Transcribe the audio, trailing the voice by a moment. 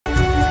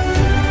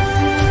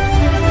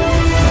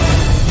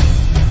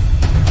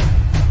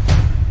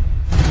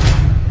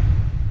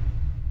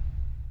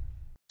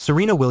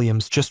Serena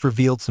Williams just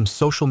revealed some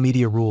social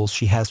media rules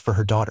she has for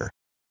her daughter.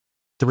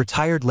 The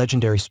retired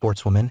legendary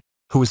sportswoman,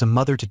 who is a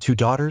mother to two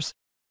daughters,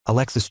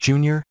 Alexis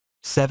Jr.,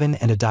 7,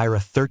 and Adira,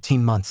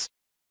 13 months,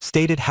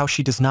 stated how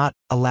she does not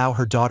allow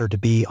her daughter to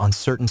be on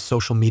certain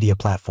social media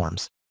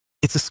platforms.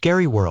 "It's a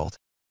scary world,"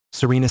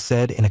 Serena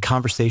said in a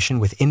conversation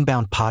with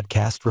Inbound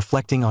Podcast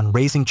reflecting on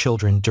raising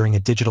children during a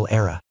digital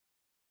era.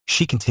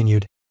 She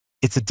continued,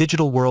 "It's a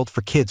digital world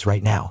for kids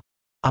right now.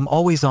 I'm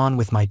always on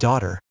with my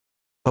daughter,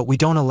 but we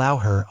don't allow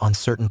her on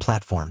certain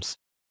platforms."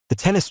 The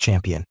tennis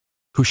champion,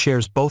 who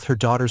shares both her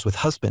daughters with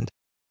husband,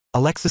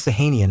 Alexis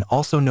Ohanian,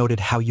 also noted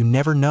how you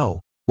never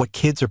know what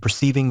kids are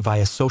perceiving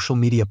via social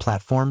media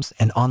platforms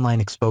and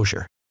online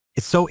exposure.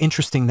 "It's so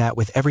interesting that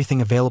with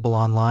everything available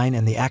online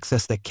and the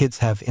access that kids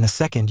have in a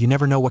second, you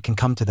never know what can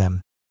come to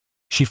them,"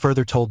 she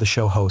further told the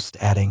show host,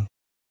 adding,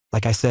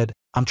 "Like I said,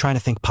 I'm trying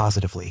to think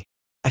positively.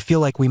 I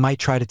feel like we might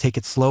try to take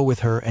it slow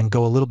with her and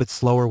go a little bit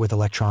slower with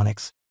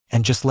electronics,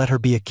 and just let her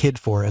be a kid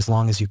for as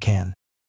long as you can."